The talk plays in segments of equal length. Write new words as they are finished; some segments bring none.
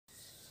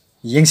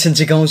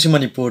YENGSINSI KHANGHOUSI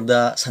MANIPUR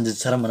da sanjit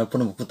saramana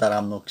puna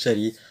putaram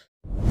noksari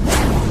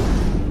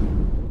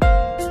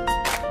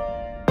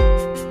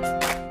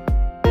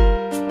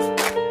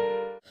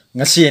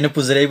ngasi ena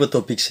puzare ba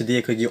topic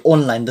sidi ekhoi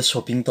online da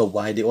shopping to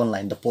ba di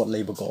online da pot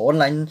leiba ko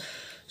online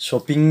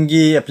shopping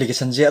gi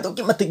application je ato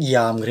ki matik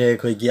yam gre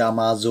ekhoi gi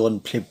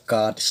Amazon,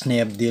 FLIPKART,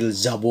 SNAPDEAL,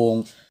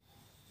 JABONG,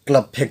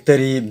 Club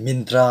Factory,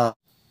 MYNTHRA,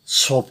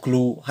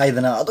 Shopclue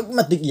haidana ato ki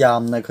matik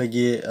yam na ekhoi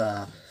gi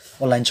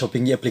online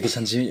shopping gi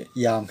application ji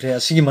yam gre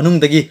asigi manung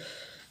dagi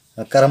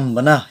karam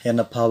bana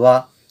hena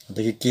phawa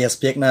dagi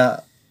cashback na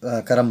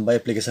karam ba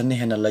application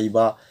ni hena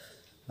leiba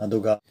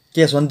aduga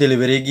cash on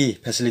delivery gi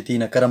facility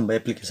na karam ba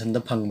application da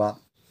phangba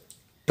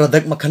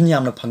product makhan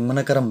yamna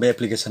phangmana karam ba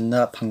application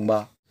na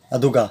phangba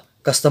aduga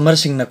customer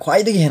sing na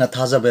khwai dagi hena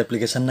thaja ba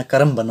application na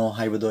karam bano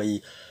haibodo ai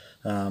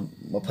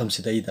mafam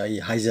sidai da ai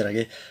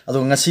haijarage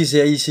aduga ngasi se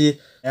ai si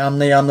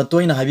yamna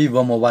toina habi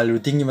ba mobile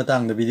routing gi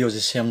matang da video se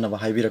semna ba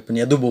haibirak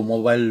pani adubo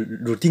mobile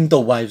routing to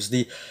vibes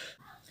di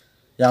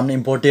yamna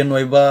important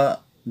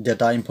oiba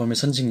data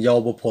information sing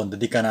yawbo phone da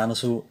di kanana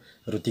su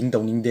routing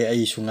tawning de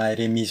ai sungai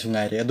re mi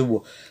sungai re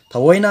adubo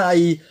thawoina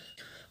ai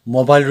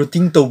mobile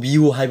routing to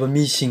view haiba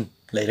mi sing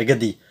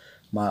leiragadi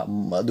ma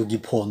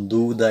adugi phone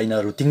du da ina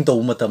routing to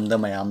matam da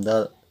mayam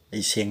da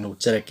ai seng no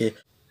charake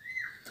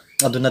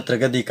adu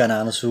natragadi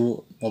kanana su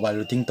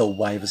mobile routing to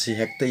haiba si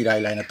hekta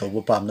irai laina to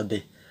bo pamna de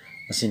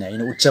masina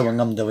ina utchawa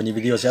ngamdawani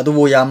video se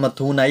adubo yamna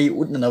thuna ai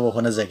utna na bo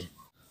hona jagi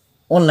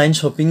online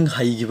shopping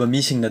haigiba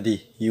mi sing nadi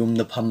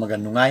yumda phammaga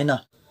nungaina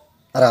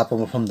arapa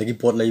mafam dagi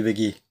pot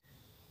leibegi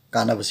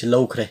kana basi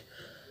lawkhre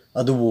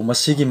adubu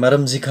masigi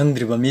maramji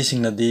khangdriba mi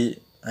sing nadi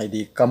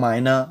aidi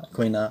kamaina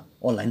koina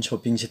online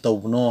shopping si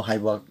tawbuno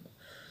haiba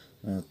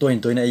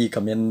toina ai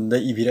comment da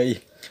ibirai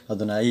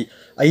aduna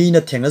ai na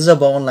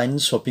thengajaba online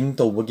shopping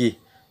tawbagi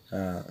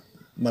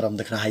maram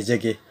da khra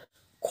haijage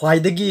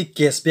khwaidagi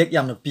cashback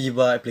yamna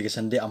piba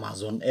application de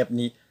Amazon app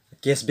ni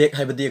cashback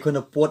haibadi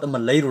koina pot ama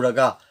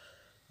leiruraga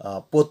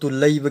potu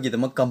leibagi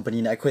dama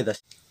company na akhoi da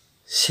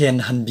sen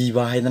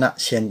hanbiba haidana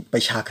sen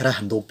paisa khara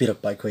handok pirak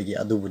pa akhoi gi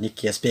adubuni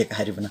cashback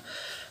hairibana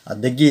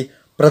adagi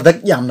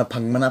product yamna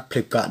phangmana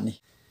FLIPKART ni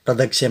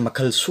product se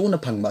makhal suna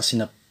phangba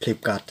sina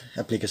FLIPKART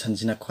application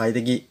sina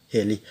khwaidagi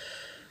heli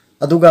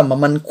aduga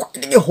maman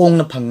khwidagi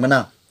hongna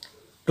phangmana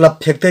Club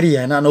Factory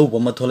haina anouba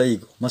matholai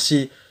go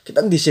masi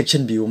kitang di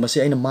section view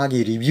masi aina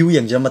magi review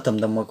yangja matam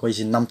da makoi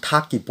si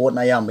namthak ki pot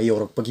na yam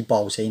yorak pagi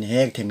pau se ina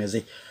hek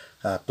thengnaje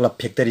Club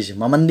Factory si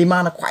maman di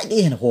mana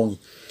khwaidagi hen hongi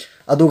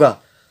aduga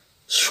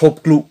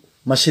Shopclue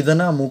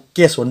masidana mu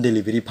cash on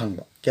delivery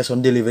phangba cash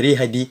on delivery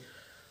haidi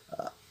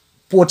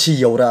pochi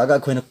yora aga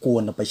khoina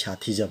kon na paisa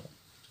thijaba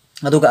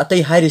aduga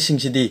atai hairi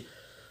singsidi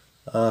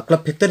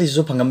Club Factory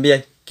so phangam bi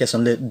cash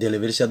on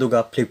delivery si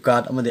aduga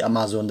FLIPKART amadi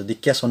Amazon da di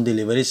cash on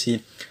delivery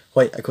si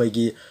hoi akhoi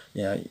gi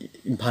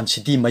Imphan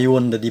city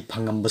mayon da di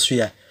phangam basu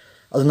ya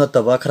aduna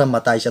taba khara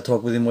matai cha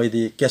thok bi moi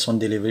di cash on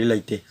delivery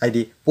laite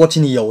haidi pochi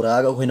ni yora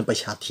aga khoina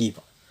paisa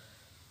thiba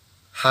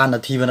hana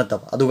thiba na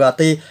taba aduga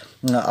atai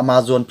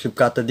Amazon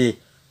FLIPKART di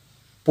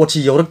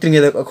pochi yorak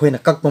tringe da khoina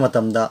kakpa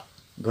matam da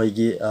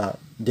goigi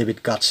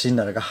debit card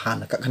sinaraga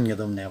hana kakhan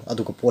gadam ne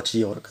aduga pochi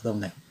yorak gadam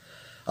ne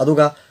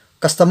aduga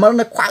customer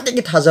na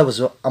khwaidagi thaja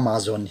basu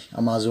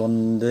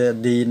Amazon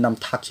de nam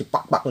thakhi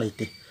pak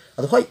laite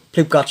adu hoi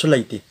FLIPKART su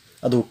laite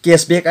adu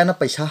cashback ana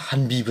paisa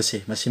hanbi base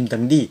masim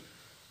tangdi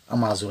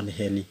Amazon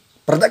heli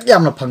product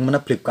yamna phangmana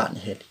FLIPKART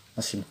heli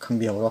masim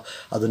khangbi horo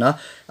aduna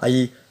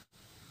ai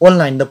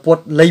online da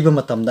pot leiba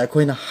matam da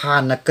khoina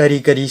hana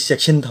kari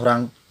section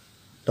thorang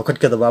lokhat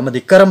kadaba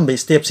amadi karam be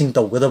step sing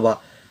taw gadaba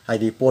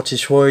haidi pot si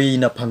soi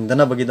na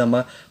phangdana bagi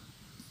dama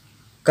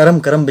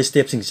karam be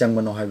step sing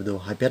changmano haibdo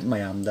haipet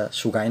mayam da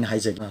sugain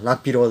haijak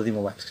lakpiro di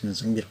mobile screen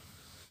changbiro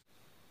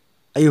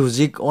ai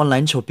huzik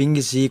online shopping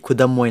gi si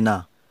khudam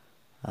moina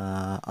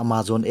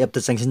Amazon app ta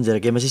changsin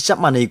jarage masi chap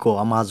manai ko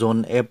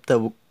Amazon app ta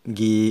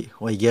gi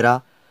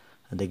oigera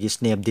adagi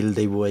SNAPDEAL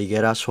dei bu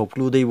oigera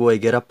Shopclue dei bu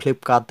oigera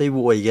FLIPKART dei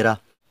bu oigera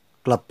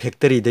Club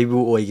Factory dei bu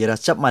oigera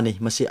chap manai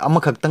masi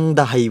amakhaktang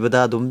da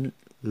haibada dum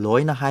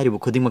loina hairibu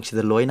khudimak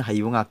sida loina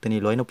haibu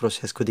ngaktani loina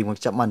process khudimak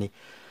chap manai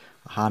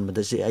han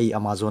bada si ai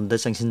Amazon da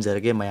changsin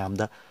jarage mayam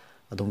da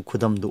adum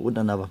khudam du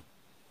unanaba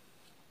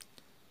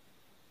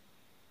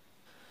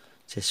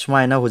se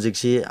smaina hujik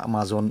si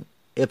Amazon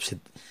app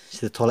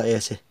si thola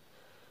ese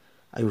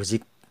ai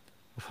hujik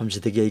fam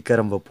sidagi ai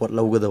karamba pot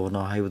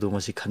lawgadawno haibudu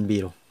masi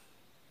khanbiro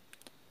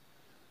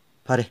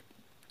pare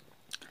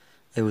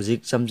ai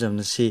hujik chamjam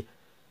si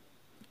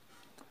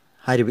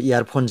hairiba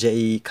earphone je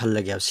ai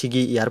khallagya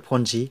sigi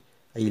earphone si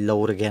ai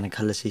lawrage na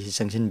khallasi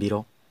changsin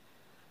biro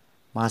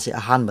masi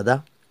ahan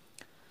bada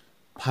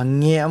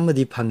phange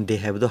amadi phangde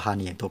haibudu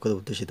hani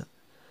tokadu sida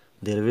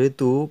delivery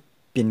to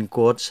pin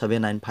code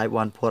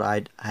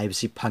 795148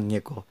 haibsi phange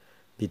ko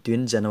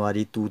between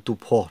January 2 to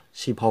 4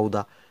 si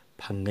phauda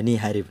phangani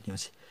hairibni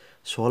masi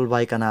sol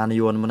by kanana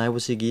yon manai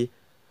busigi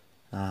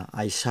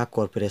Aisa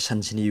corporation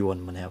sini yon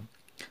manai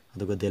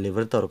aduga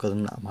deliver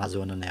torkadun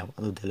Amazon na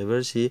adu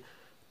deliver si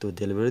to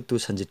deliver to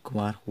Sanjit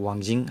Kumar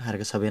Wangjing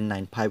harga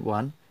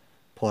 795148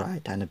 4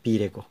 ꯍꯥꯏꯅ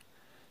ꯄꯤꯔꯦꯀꯣ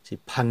ꯁꯤ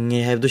ꯐꯪꯉꯦ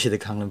ꯍꯥꯏꯕꯗꯨ ꯁꯤꯗ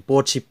ꯈꯪꯂꯝꯃꯤ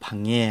ꯄꯣꯠꯁꯤ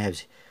ꯐꯪꯉꯦ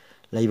ꯍꯥꯏꯕꯁꯤ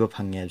ꯂꯩꯕ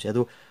ꯐꯪꯉꯦ ꯍꯥꯏꯕꯁꯤ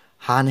ꯑꯗꯨ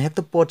ꯍꯥꯟꯅ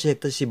ꯍꯦꯛꯇ ꯄꯣꯠꯁꯤ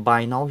ꯍꯦꯛꯇ ꯁꯤ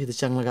ꯕꯥꯏ ꯅꯥꯎ ꯁꯤꯗ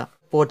ꯆꯪꯂꯒ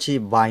ꯄꯣꯠꯁꯤ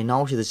ꯕꯥꯏ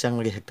ꯅꯥꯎ ꯁꯤꯗ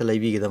ꯆꯪꯂꯒ ꯍꯦꯛꯇ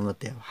ꯂꯩꯕꯤꯒꯗꯕ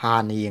ꯅꯠꯇꯦꯕ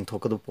ꯍꯥꯟꯅ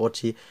ꯌꯦꯡꯊꯣꯛꯀꯗꯕ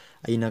ꯄꯣꯠꯁꯤ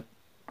ꯑꯩꯅ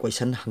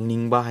ꯀꯣꯏꯁꯟ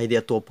ꯍꯪꯅꯤꯡꯕ ꯍꯥꯏꯗꯤ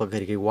ꯑꯇꯣꯞꯄ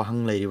ꯀꯔꯤ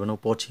ꯋꯥꯍꯪ ꯂꯩꯔꯤꯕꯅꯣ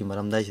ꯄꯣꯠꯁꯤꯒꯤ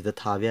ꯃꯔꯝꯗ ꯑꯩꯁꯤꯗ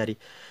ꯊꯥꯕ ꯌꯥꯔꯤ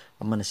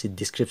ꯑꯃꯅ ꯁꯤ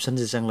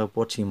ꯗꯤꯁꯀ꯭ꯔꯤꯞꯁꯟꯁꯤ ꯆꯪꯂꯒ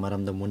ꯄꯣꯠꯁꯤꯒꯤ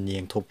ꯃꯔꯝꯗ ꯃꯨꯟꯅ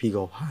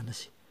ꯌꯦꯡꯊꯣꯛꯄꯤꯈꯣ ꯍꯥꯟꯅ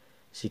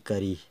ꯁꯤ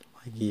ꯀꯔꯤ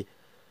ꯃꯥꯒꯤ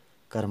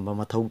ꯀꯔꯝꯕ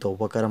ꯃꯊꯧ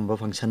ꯇꯧꯕ ꯀꯔꯝꯕ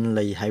ꯐꯪꯁꯟ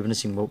ꯂꯩ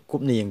ꯍꯥꯏꯕꯅꯆꯤꯡꯕ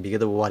ꯀꯨꯞꯅ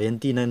ꯌꯦꯡꯕꯤꯒꯗꯕ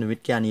ꯋꯥꯔꯦꯟꯇꯤꯅ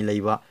ꯅꯨꯃꯤꯠ ꯀꯌꯥꯅꯤ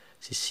ꯂꯩꯕ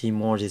ꯁꯤ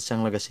ꯃꯣꯔꯁꯤ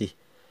ꯆꯪꯂꯒ ꯁꯤ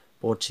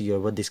ꯄꯣꯠꯁꯤꯒꯤ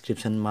ꯑꯣꯏꯕ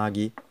ꯗꯤꯁꯀ꯭ꯔꯤꯞꯁꯟ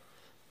ꯃꯥꯒꯤ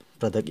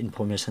ꯄ꯭ꯔꯗꯛ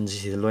ꯏꯟꯐꯣꯔꯃꯦꯁꯟꯁꯤ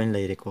ꯁꯤꯗ ꯂꯣꯏꯅ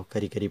ꯂꯩꯔꯦꯀꯣ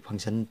ꯀꯔꯤ ꯀꯔꯤ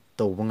ꯐꯪꯁꯟ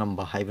ꯇꯧꯕ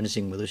ꯉꯝꯕ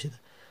ꯍꯥꯏꯕꯅꯆꯤꯡꯕꯗꯨ ꯁꯤꯗ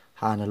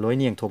ꯍꯥꯟꯅ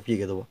ꯂꯣꯏꯅ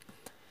ꯌꯦꯡꯊꯣꯛꯄꯤꯒꯗꯕ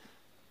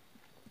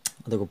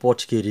ꯑꯗꯨꯒ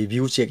ꯄꯣꯠꯁꯤꯒꯤ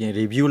ꯔꯤꯚ꯭ꯌꯨ ꯆꯦꯛ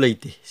ꯔꯤꯚ꯭ꯌꯨ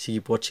ꯂꯩꯇꯦ ꯁꯤꯒꯤ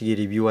ꯄꯣꯠꯁꯤꯒꯤ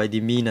ꯔꯤꯚ꯭ꯌꯨ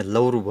ꯍꯥꯏꯗꯤ ꯃꯤꯅ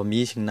ꯂꯧꯔꯨꯕ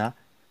ꯃꯤꯁꯤꯡꯅ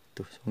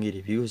ꯁꯣꯝꯒꯤ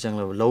ꯔꯤꯚ꯭ꯌꯨ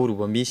ꯆꯪꯂꯕ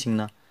ꯂꯧꯔꯨꯕ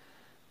ꯃꯤꯁꯤꯡꯅ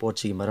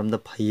ꯄꯣꯠꯁꯤꯒꯤ ꯃꯔꯝꯗ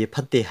ꯐꯩꯌꯦ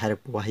ꯐꯠꯇꯦ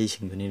ꯍꯥꯏꯔꯛꯄ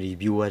ꯋꯥꯍꯩꯁꯤꯡꯗꯨꯅꯤ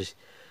ꯔꯤꯚ꯭ꯌꯨ ꯍꯥꯏꯔꯤꯁꯤ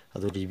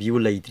ꯑꯗꯨ ꯔꯤꯚ꯭ꯌꯨ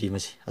ꯂꯩꯇ꯭ꯔꯤ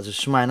ꯃꯁꯤ ꯑꯗꯨ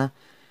ꯁꯨꯃꯥꯏꯅ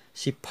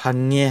ꯁꯤ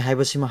ꯐꯪꯉꯦ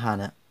ꯍꯥꯏꯕꯁꯤꯃ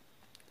ꯍꯥꯟꯅ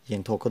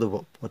ꯌꯦꯡꯊꯣꯛꯀꯗꯧꯕ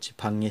ꯄꯣꯠꯁꯤ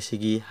ꯐꯪꯉꯦ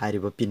ꯁꯤꯒꯤ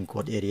ꯍꯥꯏꯔꯤꯕ ꯄꯤꯟ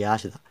ꯀꯣꯗ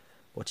ꯑꯦꯔꯤꯌꯥꯁꯤꯗ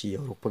ꯄꯣꯠꯁꯤ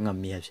ꯌꯧꯔꯛꯄ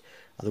ꯉꯝꯃꯤ ꯍꯥꯏꯕꯁꯤ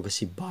ꯑꯗꯨꯒ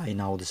ꯁꯤ ꯕꯥꯏ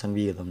ꯅꯥꯎꯗ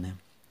ꯆꯪꯕꯤꯒꯗꯕꯅꯦ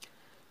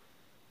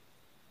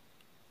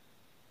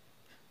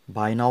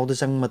ꯕꯥꯏ ꯅꯥꯎꯗ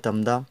ꯆꯪꯕ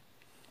ꯃꯇꯝꯗ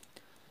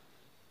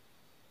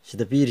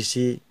ꯁꯤꯗ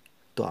ꯄꯤꯔꯤꯁꯤ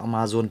ꯇꯣ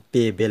ꯑꯃꯥꯖꯣꯟ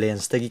ꯄꯦ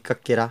ꯕꯦꯂꯦꯟꯁꯇꯒꯤ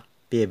ꯀꯛꯀꯦꯔꯥ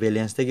ꯄꯦ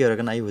ꯕꯦꯂꯦꯟꯁꯇꯒꯤ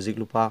ꯑꯣꯏꯔꯒꯅ ꯑꯩ ꯍꯧꯖꯤꯛ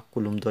ꯂꯨꯄꯥ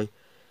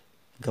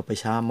 12ꯒ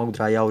ꯄꯩꯁꯥ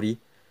 60 ꯌꯥꯎꯔꯤ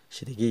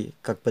ꯁꯤꯗꯒꯤ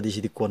ꯀꯛꯄꯗꯤ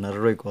ꯁꯤꯗꯤ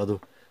ꯀꯣꯟꯅꯔꯔꯣꯏꯀꯣ ꯑꯗꯨ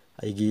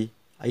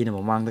ꯑꯩꯅ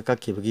ꯃꯃꯥꯡꯗ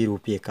ꯀꯛꯈꯤꯕꯒꯤ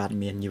ꯔꯨꯄꯦ ꯀꯥꯔꯗ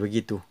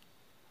ꯃꯦꯟꯈꯤꯕꯒꯤ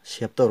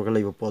ꯁꯦꯞ ꯇꯧꯔꯒ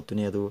ꯂꯩꯕ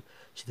ꯄꯣꯠꯇꯨꯅꯤ ꯑꯗꯨ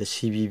ꯁꯤꯗ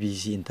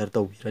CVVꯁꯤꯏꯟꯇꯔ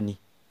ꯇꯧꯕꯤꯔꯅꯤ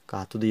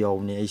ꯀꯥꯔꯗꯇꯨꯗ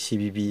ꯌꯥꯎꯕꯅꯤ ꯑꯩ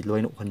CVV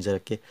ꯂꯣꯏꯅ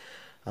ꯎꯍꯟꯖꯔꯛꯀꯦ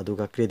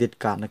ꯑꯗꯨꯒ ꯀ꯭ꯔꯦꯗꯤꯠ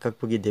ꯀꯥꯔꯗꯅ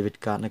ꯀꯛꯄꯒꯤ ꯗꯦꯕꯤꯠ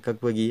ꯀꯥꯔꯗꯅ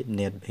ꯀꯛꯄꯒꯤ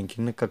ꯅꯦꯠ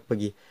ꯕꯦꯡꯀꯤꯡꯅ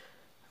ꯀꯛꯄꯒꯤ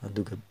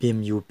ꯑꯗꯨꯒ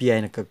ꯚꯤꯝ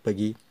UPIꯅ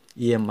ꯀꯛꯄꯒꯤ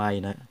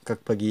EMIꯅ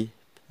ꯀꯛꯄꯒꯤ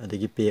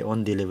ꯑꯗꯒꯤ ꯄꯦ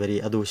ꯑꯣꯟ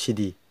ꯗꯦꯂꯤꯚꯔꯤ ꯑꯗꯨ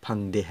ꯁꯤꯗꯤ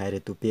ꯐꯪꯗꯦ ꯍꯥꯏꯔꯦ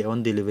two pay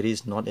on delivery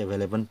is note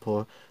available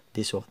for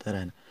this order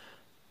ꯍꯥꯏꯅ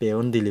ꯄꯦ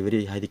ꯑꯣꯟ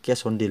ꯗꯦꯂꯤꯚꯔꯤ ꯍꯥꯏꯗꯤ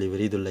ꯀꯦꯁ ꯑꯣꯟ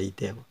ꯗꯦꯂꯤꯚꯔꯤꯗꯨ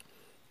ꯂꯩꯇꯦꯕ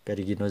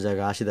ꯀꯔꯤꯒꯤꯅꯣ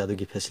ꯖꯒꯥꯁꯤꯗ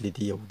ꯑꯗꯨꯒꯤ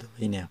ꯐꯦꯁꯤꯂꯤꯇꯤ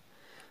ꯌꯧꯗꯕꯩꯅꯦ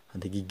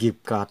ꯑꯗꯒꯤ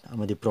ꯒꯤꯐ ꯀꯥꯔꯗ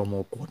ꯑꯃꯗꯤ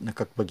ꯄ꯭ꯔꯣꯃꯣ ꯀꯣꯗꯅ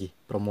ꯀꯛꯄꯒꯤ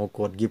ꯄ꯭ꯔꯣꯃꯣ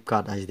ꯀꯣꯗ ꯒꯤꯐ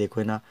ꯀꯥꯔꯗ ꯍꯥꯏꯁꯤꯗꯤ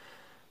ꯑꯩꯈꯣꯏꯅ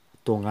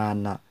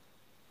ꯇꯣꯉꯥꯟꯅ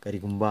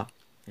ꯀꯔꯤꯒꯨꯝꯕ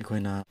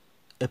ꯑꯩꯈꯣꯏꯅ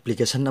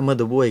ꯑꯦꯄ꯭ꯂꯤꯀꯦꯁꯟ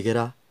ꯑꯃꯗꯕꯨ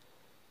ꯑꯣꯏꯒꯦꯔꯥ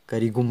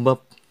ꯀꯔꯤꯒꯨꯝꯕ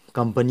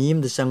ꯀꯝꯄꯅꯤ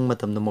ꯑꯃꯗ ꯆꯪꯕ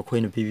ꯃꯇꯝꯗ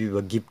ꯃꯈꯣꯏꯅ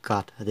ꯄꯤꯕꯤꯕ ꯒꯤꯐ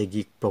ꯀꯥꯔꯗ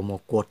ꯑꯗꯒꯤ ꯄ꯭ꯔꯣꯃꯣ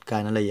ꯀꯣꯗ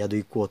ꯀꯥꯏꯅ ꯂꯩ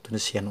ꯑꯗꯨꯒꯤ ꯀꯣꯗꯇꯨꯅ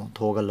ꯁꯦꯟ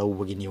ꯑꯣꯟꯊꯣꯛꯑꯒ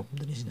ꯂꯧꯕꯒꯤ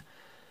ꯅꯤꯌꯣꯝꯗꯨꯅꯤ ꯁꯤꯅ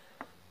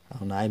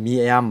ꯑꯗꯨꯅ ꯃꯤ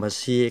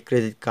ꯑꯌꯥꯝꯕꯁꯤ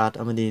ꯀ꯭ꯔꯦꯗꯤꯠ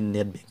ꯀꯥꯔꯗ ꯑꯃꯗꯤ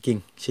ꯅꯦꯠ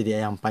ꯕꯦꯡꯀꯤꯡ ꯁꯤꯗꯤ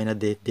ꯑꯌꯥꯝ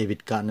ꯄꯥꯏꯅꯗꯦ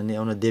ꯗꯦꯕꯤꯠ ꯀꯥꯔꯗꯅꯅꯤ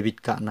ꯑꯗꯨꯅ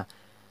ꯗꯦꯕꯤꯠ ꯀꯥꯔꯗꯅ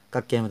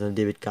ꯀꯛꯀꯦ ꯍꯥꯏꯕ ꯃꯇꯝꯗ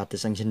ꯗꯦꯕꯤꯠ ꯀꯥꯔꯗꯇ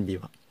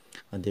ꯆꯪꯁꯤꯟꯕꯤꯕ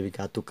ꯗꯦꯕꯤꯠ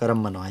ꯀꯥꯔꯗꯇꯨ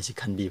ꯀꯔꯝꯕꯅꯣ ꯍꯥꯏꯁꯤ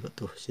ꯈꯟꯕꯤꯕ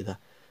ꯁꯤꯗ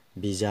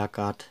ꯚꯤꯖꯥ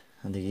ꯀꯥꯔꯗ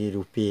ꯑꯗꯒꯤ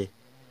ꯔꯨꯄꯦ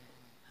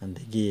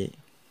ꯑꯗꯒꯤ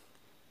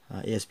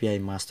SBI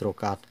ꯃꯥꯁꯇꯔꯣ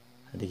ꯀꯥꯔꯗ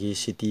ꯑꯗꯒꯤ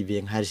ꯁꯤꯇꯤ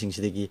ꯕꯦꯡ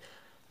ꯍꯥꯏꯔꯤꯁꯤꯡꯁꯤꯗꯒꯤ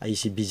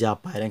ꯑꯩꯁꯤ ꯚꯤꯖꯥ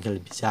ꯄꯥꯏꯔꯦꯅ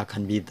ꯈꯜꯂꯤ ꯚꯤꯖꯥ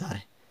ꯈꯟꯕꯤꯕ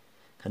ꯇꯥꯔꯦ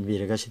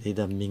ꯈꯟꯕꯤꯔꯒ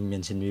ꯁꯤꯗꯩꯗ ꯃꯤꯡ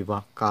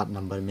ꯃꯦꯟꯁꯤꯟꯕꯤꯕ card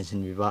number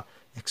ꯃꯦꯟꯁꯤꯟꯕꯤꯕ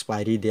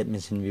expiry date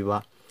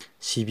ꯃꯦꯟꯁꯤꯟꯕꯤꯕ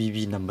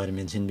CVV number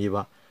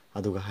ꯃꯦꯟꯁꯤꯟꯕꯤꯕ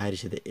ꯑꯗꯨꯒ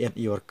ꯍꯥꯏꯔꯤꯁꯤꯗ ꯑꯦꯠ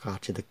ꯌꯣꯔ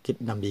ꯀꯥꯔꯗꯁꯤꯗ ꯀꯤꯠ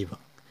ꯅꯝꯕꯤꯕ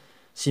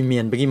ꯁꯤ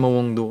ꯃꯦꯟꯕꯒꯤ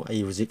ꯃꯑꯣꯡꯗꯨ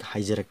ꯑꯩ ꯍꯧꯖꯤꯛ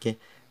ꯍꯥꯏꯖꯔꯛꯀꯦ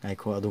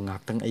ꯉꯥꯏꯈꯣ ꯑꯗꯨ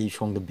ꯉꯥꯛꯇꯪ ꯑꯩ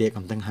ꯁꯣꯝꯗ ꯕꯦꯛ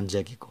ꯑꯝꯇꯪ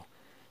ꯍꯟꯖꯒꯦꯀꯣ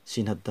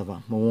ꯁꯤ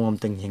ꯅꯠꯇꯕ ꯃꯑꯣꯡ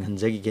ꯑꯝꯇꯪ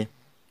ꯌꯦꯡꯍꯟꯖꯈꯤꯒꯦ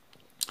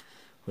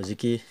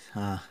ꯍꯧꯖꯤꯛꯀꯤ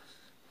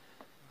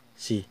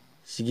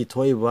ꯁꯤꯒꯤ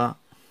ꯊꯣꯛꯏꯕ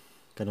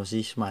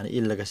ꯀꯩꯅꯣꯁꯤ ꯁꯨꯃꯥꯏꯅ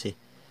ꯏꯜꯂꯒ ꯁꯤ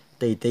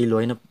ꯑꯇꯩ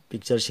ꯂꯣꯏꯅ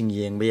ꯄꯤꯛꯆꯔꯁꯤꯡ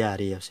ꯌꯦꯡꯕ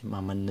ꯌꯥꯔꯤ ꯁꯤ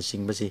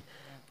ꯃꯃꯜꯅꯆꯤꯡꯕꯁꯤ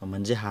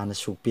ꯃꯃꯜꯁꯦ ꯍꯥꯟꯅ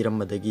ꯁꯨꯛ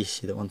ꯄꯤꯔꯝꯕꯗꯒꯤ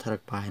ꯁꯤꯗ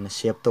ꯑꯣꯟꯊꯔꯛꯄ ꯍꯥꯏꯅ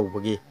ꯁꯦꯞ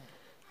ꯇꯧꯕꯒꯤ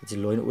ꯍꯧꯖꯤꯛ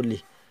ꯂꯣꯏꯅ ꯎꯠꯂꯤ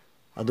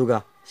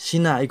ꯑꯗꯨꯒ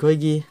ꯁꯤꯅ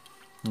ꯑꯩꯈꯣꯏꯒꯤ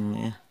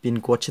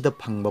ꯄꯤꯟ ꯀꯣꯗꯁꯤꯗ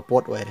ꯐꯪꯕ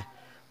ꯄꯣꯠ ꯑꯣꯏꯔꯦ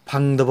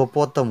ꯐꯪꯗꯕ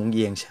ꯄꯣꯠꯇ ꯑꯃꯨꯛ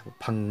ꯌꯦꯡꯁꯦ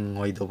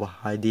ꯐꯪꯉꯣꯏꯗꯧꯕ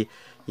ꯍꯥꯏꯗꯤ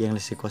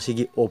ꯌꯦꯡꯂꯁꯤꯀꯣ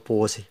ꯁꯤꯒꯤ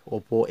ꯑꯣꯞꯄꯣꯁꯦ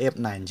ꯑꯣꯞꯄꯣ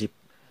F9ꯁꯤ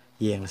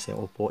ꯌꯦꯡꯂꯁꯦ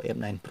ꯑꯣꯞꯄꯣ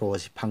F9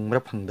 ꯄ꯭ꯔꯣꯁꯤ ꯐꯪꯕ꯭ꯔꯥ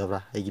ꯐꯪꯗꯕ꯭ꯔꯥ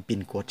ꯑꯩꯒꯤ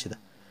ꯄꯤꯟ ꯀꯣꯗꯁꯤꯗ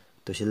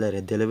ꯁꯤ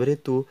ꯂꯩꯔꯦ delivery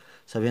two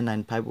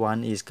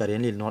 7951 is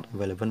currently not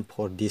available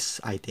for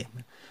this item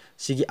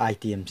ꯁꯤꯒꯤ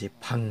ꯑꯥꯏꯇꯦꯝꯁꯤ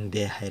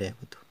ꯐꯪꯗꯦ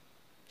ꯍꯥꯏꯔꯦꯕꯗꯨ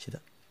ꯁꯤꯗ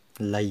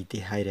ꯂꯩꯇꯦ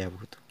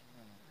ꯍꯥꯏꯔꯦꯕꯗꯨ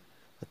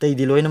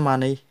ꯑꯇꯩꯗꯤ ꯂꯣꯏꯅ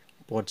ꯃꯥꯟꯅꯩ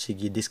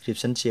ꯄꯣꯠꯁꯤꯒꯤ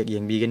ꯗꯤꯁꯀ꯭ꯔꯤꯞꯁꯟ ꯆꯦꯛ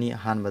ꯌꯦꯡꯕꯤꯒꯅꯤ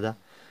ꯑꯍꯥꯟꯕꯗ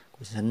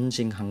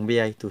ꯀꯣꯏꯁꯟꯁꯤꯡ ꯍꯪꯕ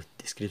ꯌꯥꯏ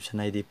ꯗꯤꯁꯀ꯭ꯔꯤꯞꯁꯟ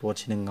ꯍꯥꯏꯗꯤ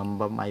ꯄꯣꯠꯁꯤꯅ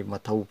ꯉꯝꯕ ꯃꯥꯏ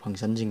ꯃꯊꯧ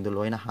ꯐꯪꯁꯟꯁꯤꯡꯗꯣ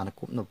ꯂꯣꯏꯅ ꯍꯥꯟꯅ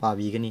ꯀꯨꯞꯅ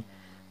ꯄꯥꯕꯤꯒꯅꯤ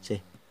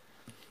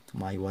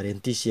ꯃꯥꯏ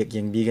warranty check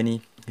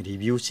ꯌꯦꯡꯕꯤꯒꯅꯤ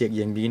review check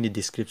ꯌꯦꯡꯕꯤꯒꯅꯤ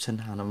description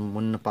ꯍꯥꯟꯅ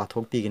ꯃꯨꯟꯅ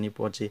ꯄꯥꯊꯣꯛꯄꯤꯒꯅꯤ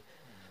ꯄꯣꯠꯁꯤ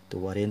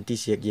ꯋꯥꯔꯦꯟꯇꯤ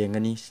ꯆꯦꯛ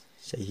ꯌꯦꯡꯒꯅꯤ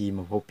ꯆꯍꯤ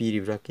ꯑꯃꯐꯥꯎ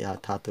ꯄꯤꯔꯤꯕ꯭ꯔꯥ ꯀꯌꯥ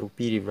ꯊꯥ 3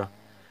 ꯄꯤꯔꯤꯕ꯭ꯔꯥ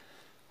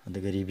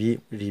ꯑꯗꯨꯒ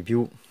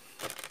ꯔꯤꯚ꯭ꯌꯨ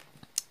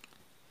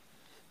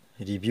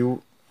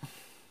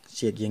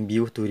ꯆꯦꯛ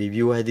ꯌꯦꯡꯕꯤꯌꯨ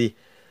ꯔꯤꯚ꯭ꯌꯨ ꯍꯥꯏꯗꯤ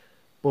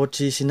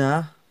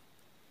ꯄꯣꯠꯁꯤꯅ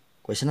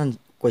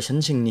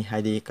ꯀꯣꯏꯁꯟꯁꯤꯡꯅꯤ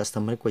ꯍꯥꯏꯗꯤ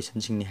ꯀꯁꯇꯃꯔ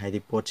ꯀꯣꯏꯁꯟꯁꯤꯡꯅꯤ ꯍꯥꯏꯗꯤ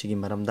ꯄꯣꯠꯁꯤꯒꯤ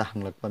ꯃꯔꯝꯗ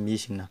ꯍꯪꯂꯛꯄ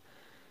ꯃꯤꯁꯤꯡꯅ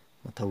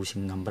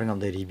ꯃꯊꯧꯁꯤꯡ ꯉꯝꯕ꯭ꯔꯥ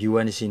ꯉꯝꯗꯕ ꯔꯤꯚ꯭ꯌꯨ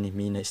ꯍꯥꯏꯅ ꯁꯤꯅꯤ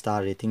ꯃꯤꯅ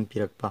ꯁ꯭ꯇꯥꯔ ꯔꯦꯇꯤꯡ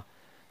ꯄꯤꯔꯛꯄ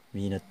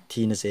ꯃꯤꯅ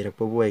ꯊꯤꯅ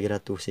ꯆꯩꯔꯛꯄꯕꯨ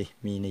ꯑꯣꯏꯒꯦꯔꯥ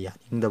ꯃꯤꯅ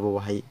ꯌꯥꯅꯤꯡꯗꯕ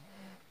ꯋꯥꯍꯩ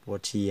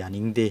ꯄꯣꯠꯁꯤ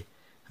ꯌꯥꯅꯤꯡꯗꯦ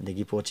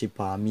ꯑꯗꯒꯤ ꯄꯣꯠꯁꯤ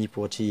ꯄꯥꯝꯃꯤ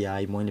ꯄꯣꯠꯁꯤ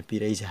ꯌꯥꯏ ꯃꯣꯏꯅ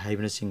ꯄꯤꯔꯛꯏꯁꯦ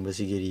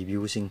ꯍꯥꯏꯕꯅꯆꯤꯡꯕꯁꯤꯒꯤ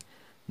ꯔꯤꯚ꯭ꯌꯨꯁꯤꯡ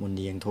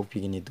ꯃꯨꯟꯅ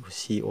ꯌꯦꯡꯊꯣꯛꯄꯤꯒꯅꯤ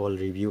ꯁꯤ ꯑꯣꯜ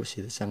ꯔꯤꯚ꯭ꯌꯨ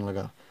ꯁꯤꯗ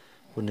ꯆꯪꯂꯒ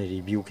ꯄꯨꯟꯅ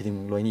ꯔꯤꯚ꯭ꯌꯨ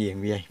ꯈꯨꯗꯤꯡꯃꯛ ꯂꯣꯏꯅ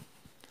ꯌꯦꯡꯕ ꯌꯥꯏ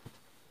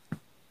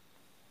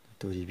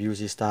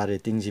ꯔꯤꯚ꯭ꯌꯨꯁꯤ ꯁ꯭ꯇꯥꯔ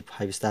ꯔꯦꯇꯤꯡꯁꯤ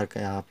 5 ꯁ꯭ꯇꯥꯔ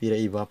ꯀꯌꯥ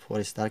ꯄꯤꯔꯛꯏꯕ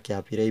 4 ꯁ꯭ꯇꯥꯔ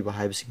ꯀꯌꯥ ꯄꯤꯔꯛꯏꯕ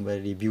ꯍꯥꯏꯕꯁꯤꯡꯕ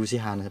ꯔꯤꯚ꯭ꯌꯨꯁꯤ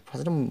ꯍꯥꯟꯅ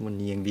ꯐꯖꯅ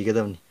ꯃꯨꯟꯅ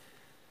ꯌꯦꯡꯕꯤꯒꯗꯕꯅꯤ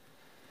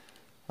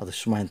ꯑꯗꯨ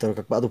ꯁꯨꯃꯥꯏꯅ ꯇꯧꯔ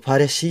ꯀꯛꯄ ꯑꯗꯨ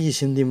ꯐꯔꯦ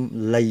ꯁꯤꯒꯤꯁꯤꯃꯗꯤ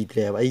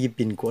ꯂꯩꯇ꯭ꯔꯦꯕ ꯑꯩꯒꯤ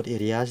ꯄꯤꯟ ꯀꯣꯗ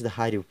ꯑꯦꯔꯤꯌꯥꯁꯤꯗ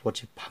ꯍꯥꯏꯔꯤꯕ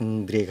ꯄꯣꯠꯁꯤ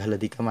ꯐꯪꯗ꯭ꯔꯦ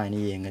ꯈꯜꯂꯗꯤ ꯀꯃꯥꯏꯅ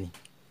ꯌꯦꯡꯒꯅꯤ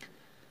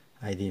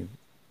ꯍꯥꯏꯗꯤ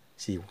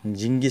ꯁꯤ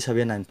ꯋꯥꯡꯖꯤꯡꯒꯤ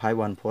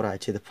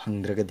 79514 ꯁꯤꯗ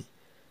ꯐꯪꯗ꯭ꯔꯒꯗꯤ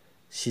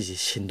sisi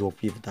sindok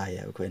pi batai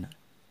aikoina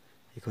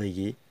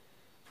aikoigi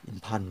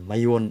imphal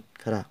mayon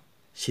khara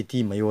city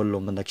mayon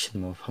lom nakshin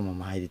ma phama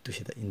ma haidi tu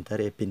sida inter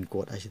a pin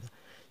code asida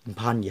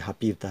imphal gi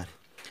happy tar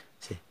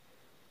se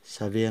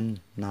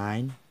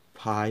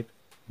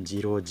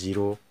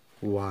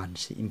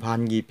 79501 si imphal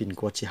gi pin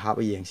code si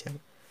haba yeng se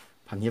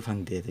phangye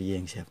phangde to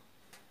yeng se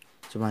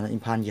chumana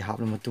imphal gi hab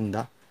na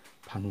matungda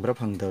phangbra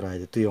phangdawra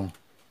ida tu yong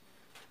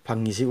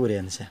phangi si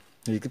uren se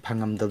nik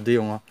phangam dab du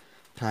yong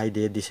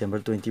Friday December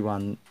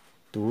 21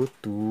 to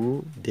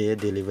 2 day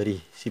delivery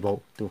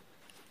sibau tu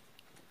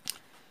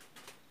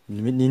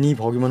numit nini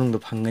phogi manung do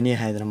phangani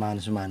haidra man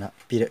sumana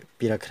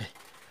pirakhre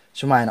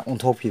sumaina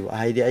onthok phi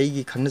haidi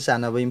aigi khangna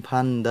chana ba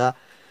imphal da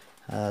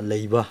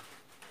leiba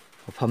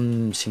pham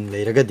sing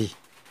leiragadi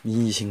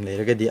mi sing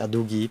leiragadi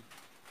adugi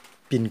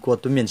pin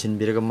code to mention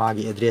biraga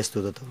magi address to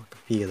da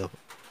pi ga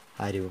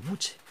hairi ba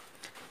muchi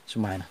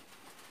sumaina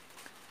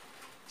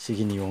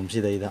sigi niyom si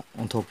daida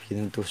onthok phi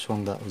to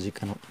songda uji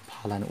kanu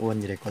phalan on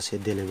dire ko se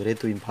delivery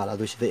to imphal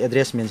adu si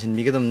address mention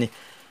bi gadam ni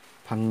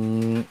phang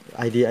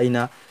id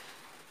aina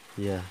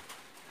ya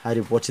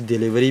hari poch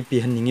delivery pi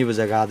hanningi ba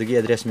jaga adu gi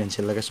address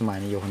mention laga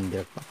sumaina yohan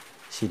birakpa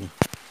sini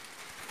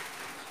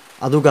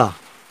aduga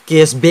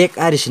cashback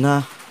arisina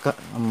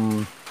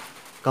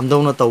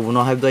kamdawna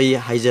tawbuno haibdo ai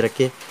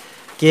haijarake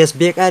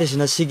cashback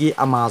arisina sigi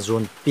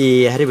Amazon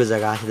Pay hariba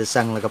jaga sida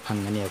changlaga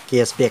phangani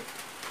cashback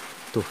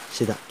tu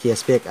sida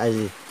cashback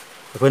ai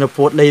akoina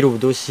pot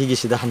leirubdu sigi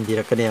sida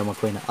hanbirakane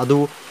makoina adu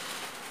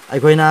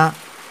aikoina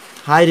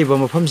hairiba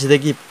mafam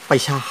sidagi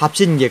paisa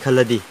hapchinge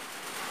khaladi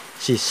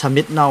si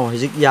submit now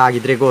hijik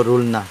yagidrego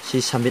rule na si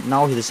submit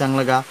now hida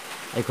changlaga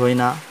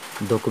aikoina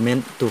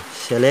document to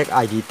select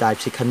id type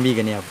si khanbi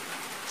gane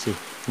si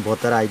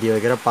voter id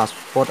oigera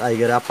passport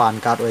oigera pan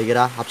card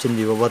oigera hapchin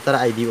bibo voter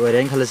id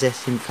oireng khalase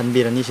sim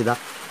khanbirani sida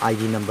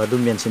id number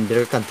du mention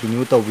bira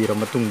continue tawbira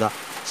matungda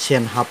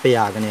sen hape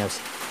yagane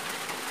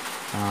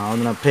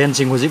ona friend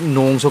sing hojik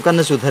nong so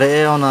kan su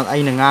thare ona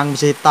aina ngang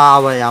se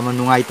tawa yama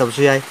nungai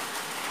tabsu yai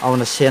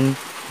ona sen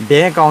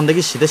bank account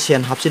dagi sida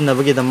sen hapchin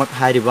nabagi damak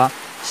hairiba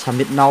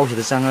submit now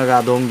sida changaga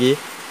dongi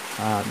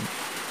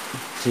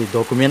si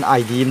document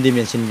id imdi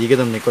mention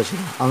bigadam ne ko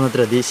sida ona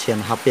tradi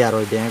sen hape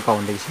yaroi bank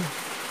account dagi si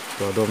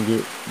to dongi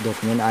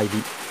document id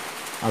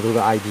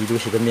aduga id du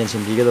sida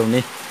mention bigadam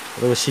ne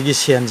aduga sigi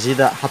sen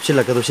sida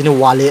hapchilaka do sini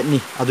wallet ni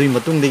adui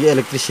matung dagi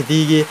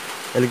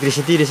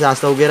electricity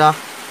recharge tawgera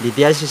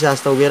DTH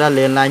recharge tawgera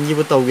landline gi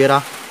bu tawgera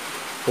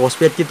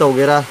postpaid ki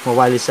tawgera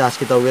mobile recharge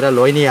ki tawgera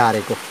loini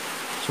yare ko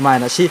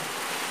sumaina si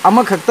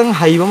ama khaktang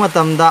haiba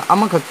matamda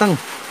ama khaktang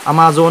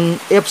Amazon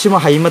app sima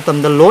hai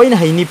matamda loina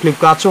haini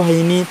FLIPKART so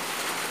haini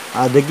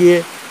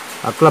adagi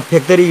club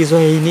factory gi so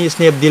haini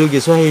SNAPDEAL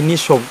gi so haini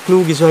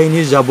shopclue gi so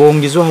haini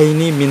JABONG gi so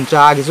haini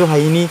MYNTHRA gi so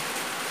haini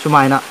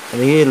sumaina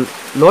adagi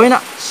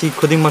loina si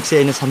khuding makse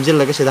aina samjil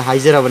laga sida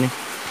haijarabani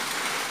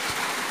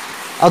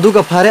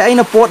aduga phare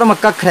aina pot ama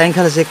kak khrang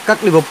khalase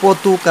kakliba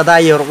potu kada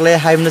yorokle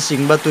haimna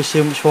singba tu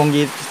sim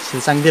songi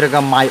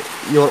sangdiraga my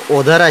your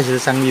order ai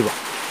sangbiba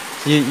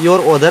si your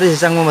order si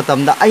sangma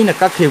matamda aina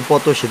kakri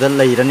potu sida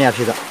leirani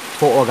afida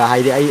thoga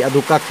haidi ai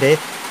aduka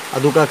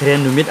khre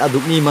numit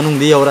adukni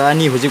manungdi yora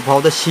ani hujik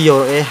phawda si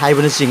yor e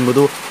haibna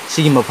singbudu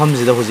sigi mafam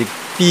sida hujik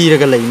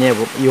piraga leine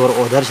your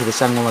order sida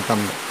sangma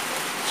matamda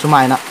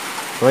sumaina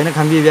roina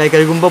khangbi bai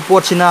karigumba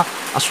potsina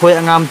asoi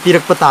angam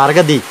pirakpa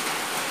taragadi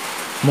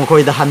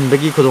मोखोई दा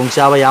हनबगी खुदोंग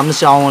चाबा यामना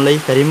चावं लई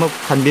करिम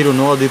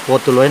खनबिरुनो अदु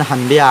पोत lion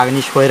हनबे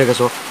आगनी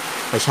सोयरगसो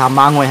पैसा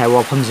मांगोय हाय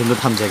वफम जिंदु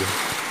थमजगे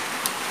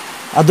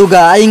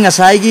अदुगा आई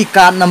ngसाइगी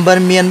card number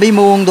मेनबई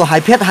मवोंग दो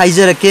हाइफेट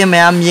हाइजरके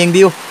मयाम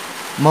येंगबियो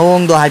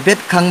मवोंग दो हाइफेट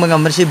खंगबंग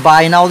मरसी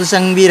bye now the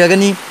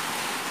संगबिरगनी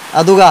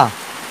अदुगा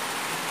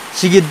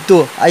सिगी तो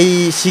आई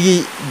सिगी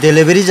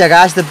delivery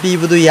जगह द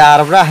पीबदु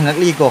यारब्रा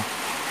हंगकली को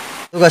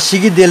अदुगा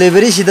सिगी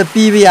डिलीवरी सिदा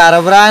पीबे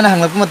यारब्रा न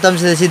हंगक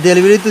मतम सि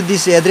डिलीवरी टू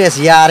दिस एड्रेस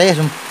यारे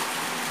सुम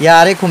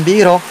यारे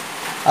खुंबीरो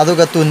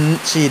अदुगा तुन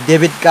सी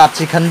डेबिट कार्ड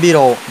सी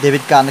खनबीरो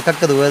डेबिट कार्ड न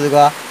कक्कदु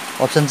अदुगा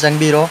ऑप्शन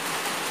चंगबीरो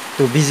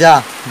तो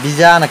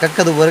वीजा न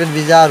कक्कदु वर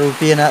वीजा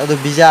रुपे न अदु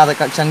वीजा द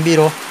कक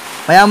चंगबीरो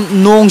मयाम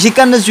नोंग सी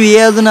कन्न जुए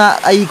अदुना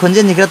आई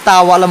खनजे निखरा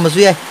तावाल मसु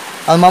याय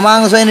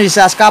ममांग सो इन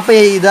रिचार्ज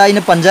कापे इदा इन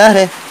पंजा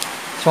रे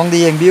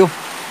सोंगदि येंगबियो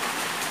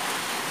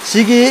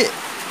सिगी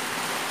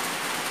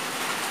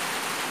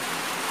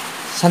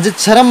संजित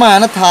शर्मा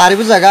न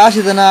थारिबु जगह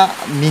सिदना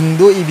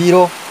मिंगदु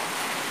इबीरो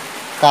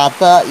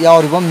काता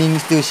यावरिबा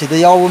मिंग्स तु सिदा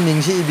याव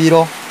मिंगसी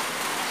इबीरो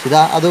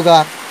सिदा अदुगा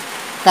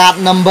कार्ड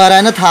नंबर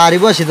आना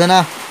थारिबा सिदना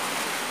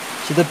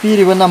सिदा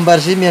पीरिबा नंबर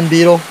सि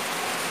मेनबीरो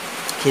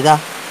सिदा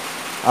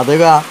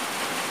अदुगा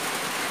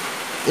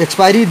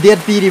एक्सपायरी डेट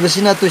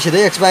पीरिबसिना तु सिदा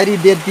एक्सपायरी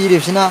डेट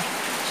पीरिबसिना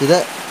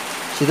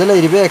सिदा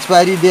लैरिबा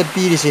एक्सपायरी डेट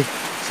पीरिसि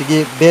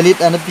सिगी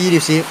वैलिड आना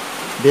पीरिसि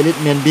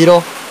वैलिड मेनबीरो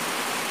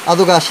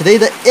अदुगा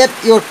सिदा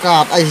add your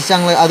card I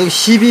Sangla अदुगा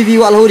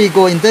CVV वालहोरी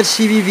को इंटर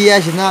CVV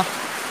आसिना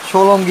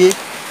सोलोंगी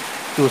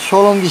तो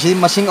सोलोंगी सी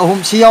मसिंग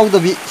अहुम सी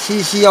यावदबी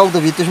सी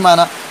यावदबी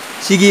तुसमाना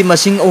सिगी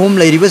मसिंग अहुम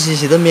लैरिबा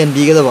सिदा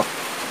मेनबीगदबा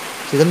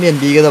sida men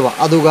bigada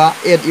aduga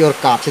add your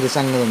card sida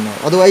changadamna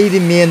adu aidi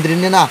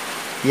mendrinena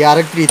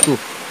yarakri tu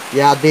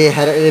yade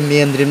har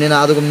mendrinena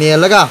aduga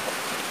melaga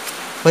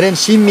horen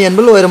si men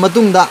bu loira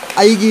matungda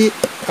aigi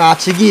card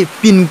sigi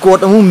pin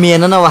code amu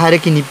menana wa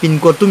harakini pin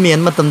code tu men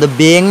matamda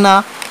bank na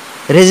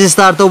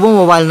register tobo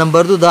mobile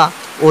number tu da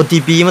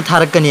OTP ma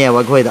tharakani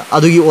wa goida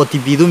adugi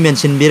OTP du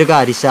mention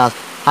birga recharge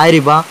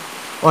hairiba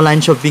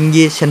online shopping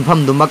gi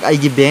senfam dumak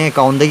aigi bank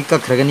account dagi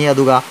kakragani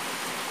aduga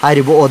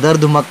hairibo order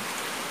dumak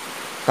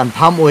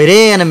confirm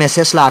oire na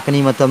message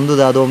lakani matam du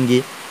da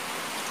domgi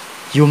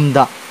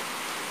yumda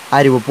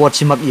hairibo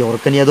potchi mak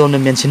yorkani adom na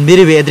mention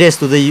biribe address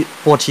tu da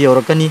potchi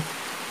yorkani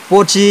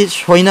potchi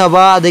soina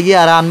ba dagi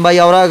aran ba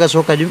yaura ga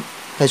so kadi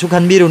kaisu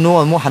khanbiru no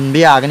amu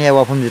hanbe agani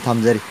wa pham ji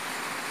thamjari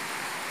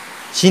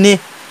sini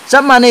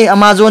chap mane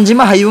Amazon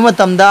jima hayu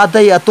matamda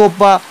atai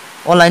atopa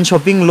online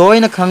shopping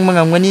loina khangma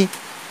ngamgani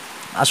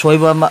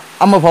asoiba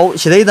ama phau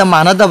sidai da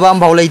manada ba am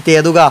phau leite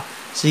aduga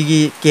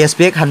sigi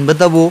cashback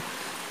hanbatabu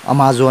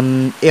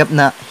Amazon app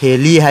na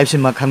heli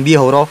haibsima khangbi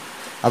horo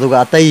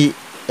aduga atai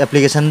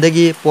application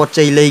dagi pot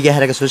chai leige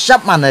haraga so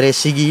chap manare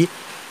sigi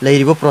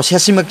leiribo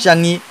process simak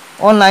changi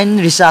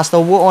online recharge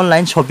tawu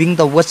online shopping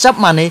tawu chap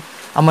mane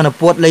amana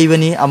pot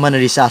leibani amana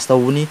recharge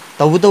tawuni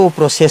tawu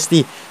process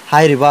ti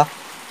hairiba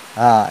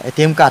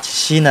ATM card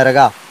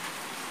sinaraga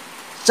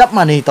chap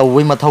mani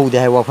tawui mathau de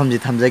hai wafam ji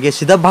thamjage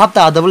sida bhap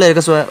ta adabul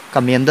erga so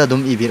comment da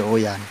dum ibir o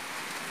yan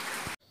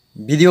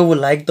video bu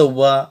like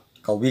tawwa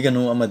kawbi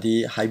ganu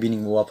amadi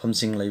haibining wafam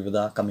sing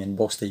leibada comment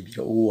box ta ibir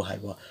o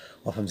haiba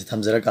wafam ji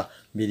thamjaraga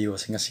video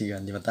singa siga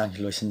ni matang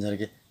loisin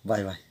jarage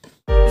bye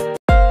bye